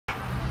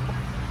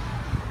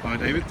Hi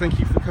David, thank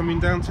you for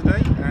coming down today.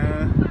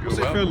 What's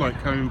it feel like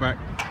coming back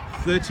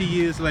 30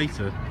 years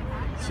later?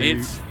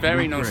 It's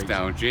very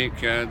nostalgic.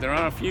 There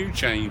are a few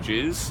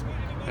changes,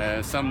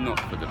 some not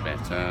for the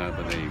better,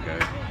 but there you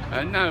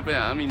go. No, but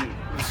I mean,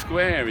 the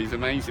square is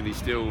amazingly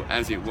still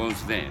as it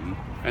was then,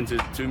 and to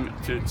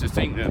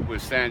think that we're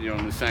standing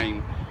on the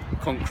same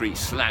concrete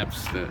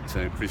slabs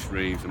that Chris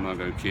Reeves and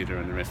Margot Kidder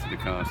and the rest of the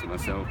cast and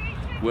myself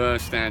were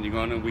standing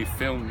on, and we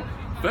filmed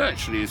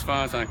virtually, as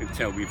far as I can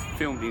tell, we've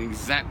filmed in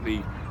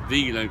exactly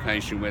the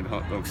location where the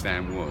hot dog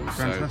stand was.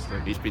 Fantastic.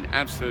 So it's been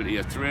absolutely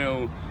a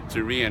thrill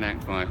to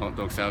reenact my hot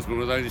dog salesman,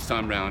 although this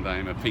time round I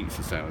am a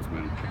pizza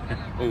salesman.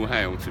 All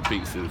hail to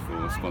pizza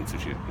for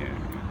sponsorship, yeah.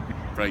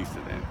 Praise to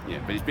them,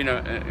 yeah. But it's been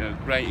a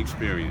great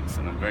experience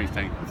and I'm very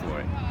thankful for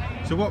it.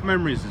 So what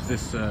memories has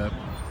this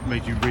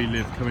made you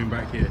relive coming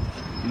back here?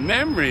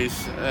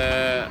 Memories,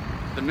 the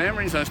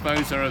memories I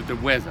suppose are of the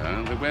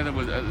weather. The weather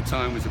was at the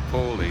time was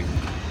appalling.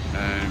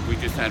 We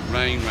just had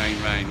rain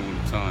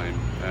all the time,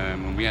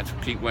 and we had to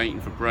keep waiting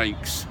for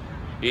breaks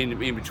in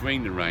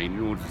between the rain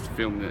in order to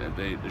film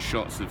the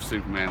shots of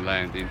Superman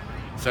landing.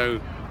 So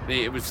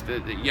you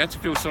had to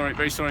feel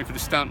very sorry for the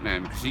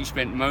stuntman, because he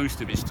spent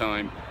most of his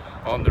time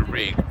on the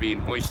rig being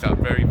hoisted up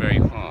very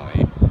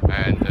high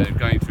and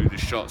going through the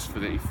shots for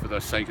the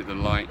sake of the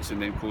lights,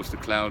 and then of course the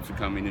clouds would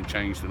come in and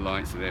change the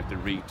lights, so they have to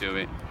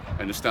redo it,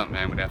 and the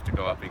stuntman would have to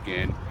go up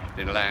again,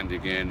 then land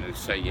again and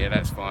say, yeah,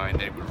 that's fine.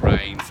 Then it would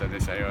rain, so they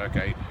say, oh,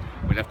 okay,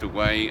 we'd have to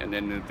wait, and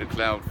then the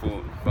cloud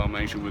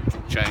formation would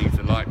change,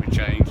 the light would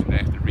change, and they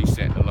have to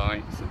reset the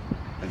lights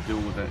and do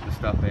all the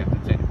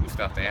technical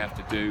stuff they have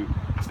to do.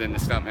 So then the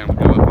stuntman would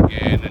go up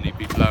again, and he'd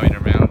be blowing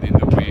around in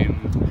the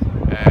wind,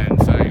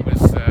 and so it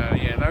was,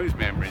 yeah, those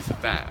memories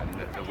of that, and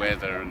the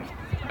weather,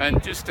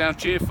 and just how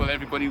cheerful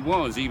everybody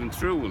was, even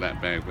through all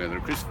that bad weather.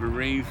 Christopher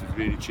Reeve was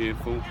really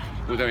cheerful,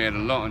 although he had a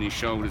lot on his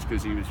shoulders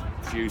because he was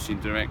producing,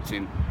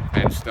 directing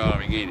and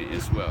starring in it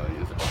as well,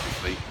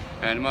 obviously.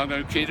 And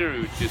Margot Kidder,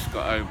 who just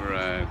got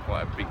over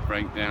quite a big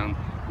breakdown,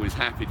 was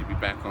happy to be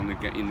back in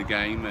the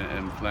game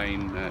and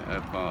playing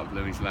a part of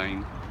Lois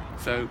Lane.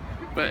 So,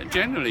 but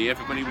generally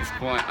everybody was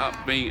quite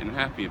upbeat and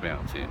happy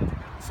about it.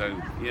 So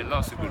yeah,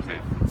 lots of good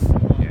memories.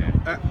 Yeah.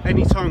 At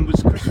any time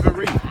was Christopher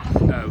Reeve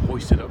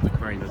hoisted up the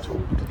crane at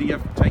all? Did he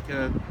ever take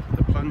the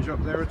plunge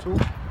up there at all?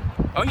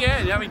 Oh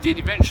yeah, no, he did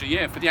eventually.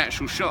 Yeah, for the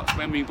actual shots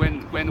when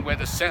the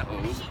weather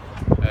settled,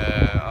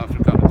 after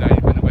a couple of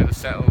days when the weather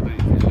settled,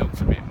 it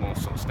looked a bit more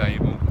sort of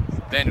stable.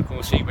 Then of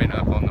course he went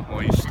up on the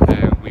hoist,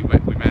 and we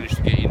managed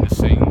to get in the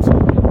scenes.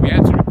 We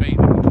had to repeat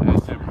them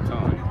several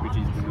times, which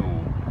is the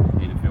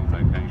norm in a film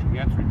location. We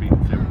had to repeat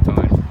them several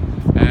times,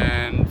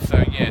 and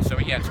so yeah, so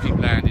he had to keep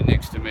landing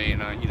next to me,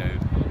 and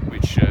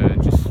which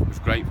just was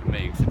great for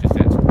me because I just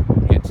had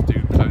to get to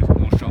do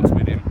more shots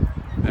with him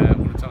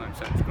all the time.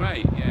 So it was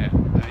great, yeah.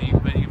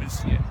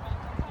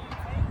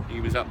 He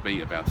was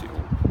upbeat about it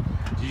all.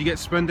 Did you get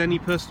to spend any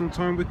personal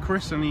time with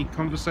Chris? Any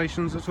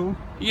conversations at all?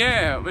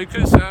 Yeah,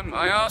 because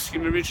I asked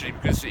him originally,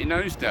 because in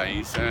those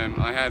days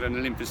I had an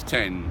Olympus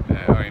 10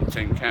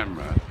 IM10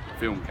 camera,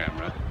 film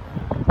camera,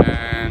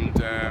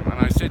 and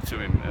I said to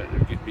him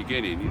at the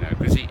beginning,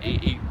 because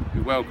he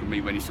welcomed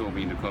me when he saw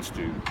me in the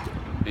costume,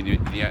 in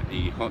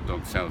the hot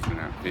dog salesman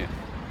outfit.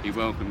 He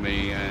welcomed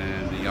me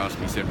and he asked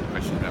me several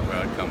questions about where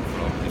I'd come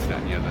from, this,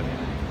 that, and the other.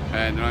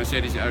 And I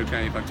said, is it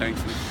okay if I take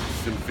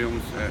some film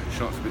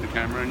shots with the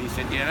camera? And he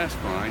said, yeah, that's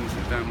fine. He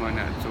said, don't mind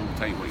that at all,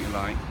 take what you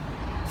like.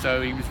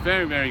 So he was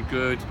very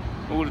good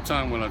all the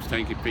time while I was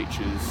taking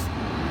pictures,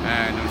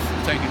 and I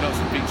was taking lots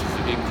of pictures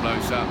of him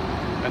close up.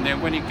 And then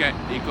when he got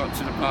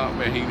to the part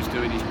where he was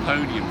doing his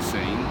podium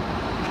scene,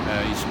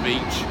 his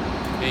speech,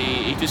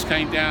 he just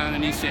came down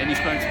and he spoke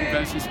to me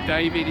first. He said,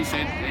 David, he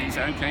said, is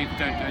it okay if I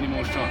don't do any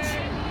more shots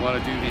while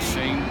I do this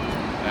scene?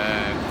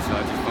 So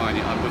I just find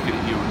it, I'm looking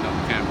at you and not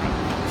the camera.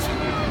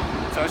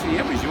 So I said,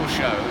 yeah, it was your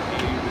show,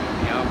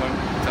 I won't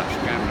touch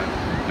the camera.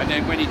 And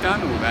then when he'd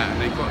done all that and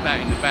they got that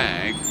in the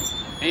bag,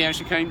 he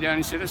actually came down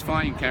and said, that's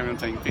fine, you can carry on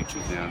taking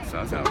pictures now. So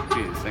I said, oh,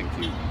 cheers, thank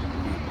you.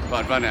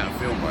 But I'd run out of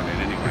film by then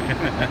anyway.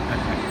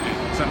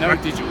 So no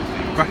digital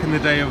thing. Back in the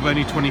day of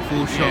only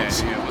 24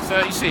 shots. Yeah, well,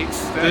 36.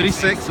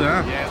 36,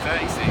 yeah. Yeah,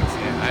 36,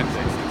 yeah, I'm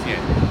 36, yeah.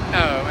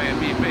 No, I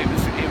mean,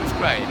 it was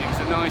great, and it was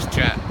a nice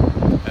chat,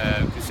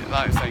 because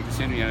like I say,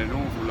 considering he had an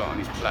awful lot on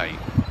his plate,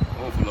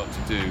 awful lot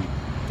to do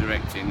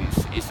directing.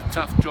 It's a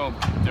tough job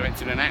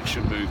directing an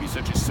action movie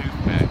such as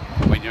Superman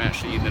when you're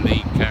actually in the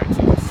lead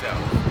character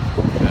yourself.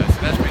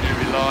 So that's when you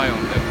rely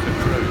on the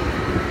crew.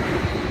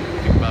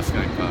 Big bus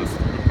going past.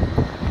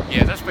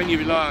 Yeah, that's when you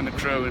rely on the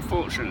crew, and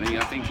fortunately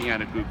I think he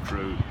had a good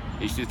crew.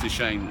 It's just a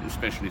shame that the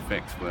special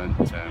effects weren't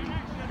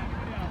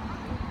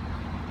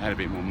had a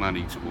bit more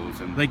money towards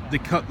them. They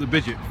cut the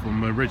budget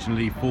from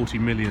originally 40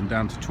 million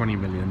down to 20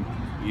 million.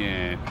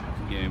 Yeah,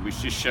 which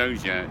just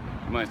shows you,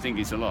 you might think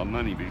it's a lot of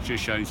money, but it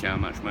just shows you how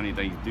much money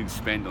they do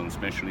spend on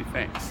special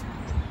effects.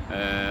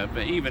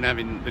 But even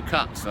having the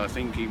cuts, I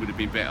think he would have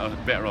been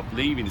better off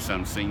leaving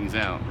some scenes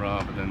out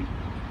rather than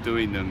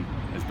doing them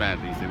as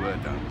badly as they were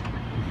done.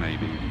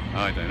 maybe.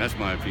 I don't know, that's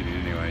my opinion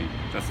anyway.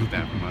 Doesn't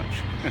stand for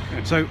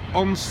much. So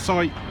on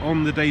site,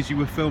 on the days you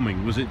were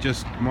filming, was it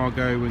just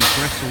Margot and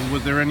Chris, or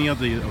was there any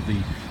other of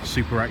the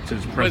super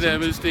actors present? Well, there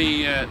was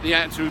the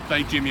actor who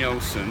played Jimmy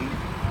Olsen.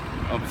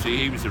 Obviously,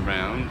 he was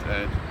around.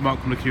 Mark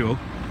McCure.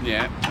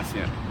 Yeah, that's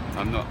it.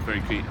 I'm not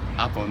very keen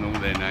up on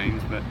all their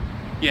names, but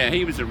yeah,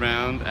 he was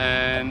around,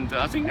 and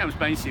I think that was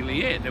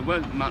basically it. There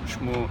wasn't much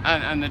more.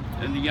 And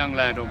the young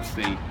lad,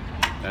 obviously.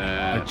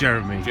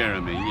 Jeremy.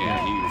 Jeremy,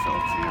 yeah, he was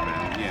obviously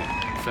around. Yeah.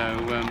 So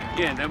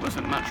yeah, there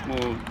wasn't much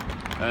more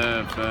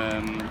of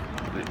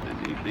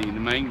the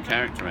main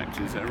character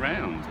actors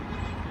around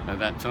at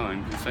that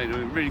time, because they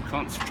were really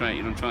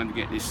concentrating on trying to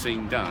get this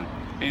scene done.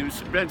 It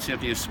was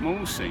relatively a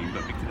small scene,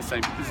 but because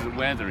of the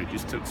weather, it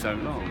just took so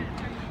long.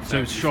 So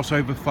it's shot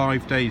over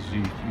 5 days,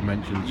 you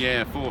mentioned?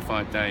 Yeah, 4 or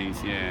 5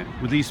 days, yeah.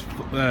 Were these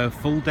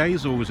full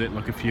days, or was it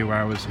like a few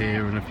hours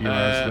here and a few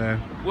hours there?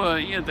 Well,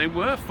 yeah, they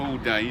were full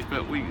days,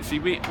 but we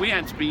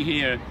had to be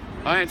here.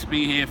 I had to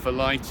be here for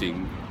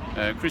lighting.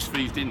 Christopher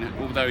Reeve didn't,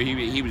 although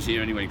he was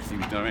here anyway because he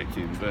was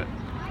directing, but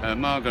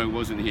Margot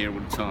wasn't here all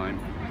the time.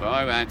 But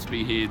I had to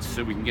be here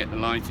so we can get the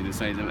lighting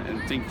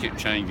and things kept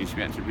changing, so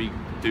we had to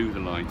redo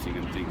the lighting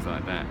and things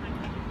like that.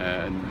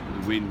 And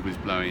the wind was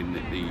blowing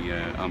the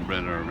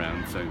umbrella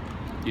around, so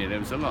yeah, there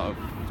was a lot of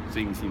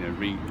things, you know,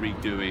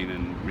 redoing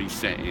and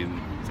resetting,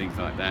 things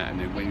like that. And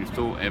then when you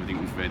thought everything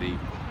was ready,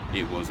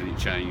 it wasn't. It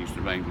changed.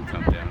 The rain would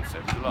come down, so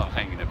there's a lot of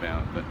hanging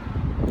about. But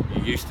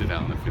you're used to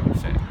that on a film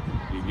set.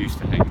 You're used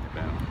to hanging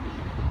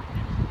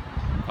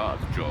about.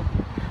 Part of the job.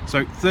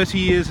 So 30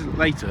 years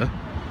later,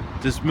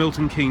 does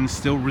Milton Keynes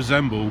still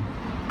resemble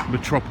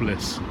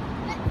Metropolis?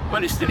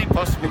 Well, it's still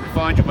impossible to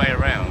find your way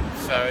around,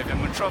 so if a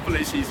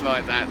metropolis is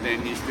like that,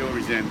 then it still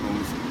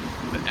resembles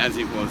as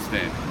it was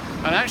then.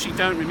 I actually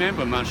don't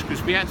remember much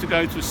because we had to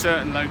go to a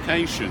certain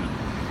location.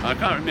 I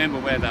can't remember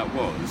where that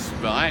was,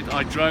 but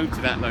I drove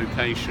to that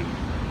location.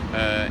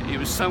 It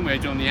was somewhere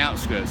on the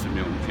outskirts of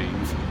Milton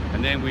Keynes,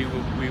 and then we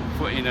were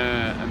put in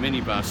a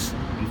minibus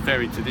and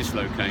ferried to this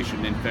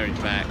location, then ferried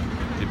back,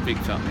 then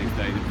picked up next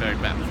day, then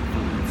ferried back and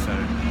forward. So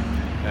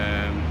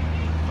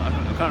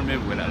I can't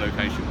remember where that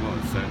location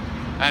was. So.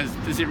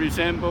 Does it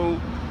resemble?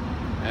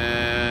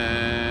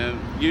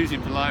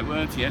 Using polite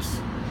words,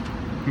 yes.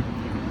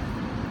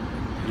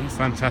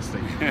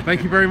 Fantastic.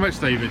 Thank you very much,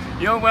 David.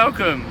 You're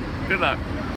welcome. Good luck.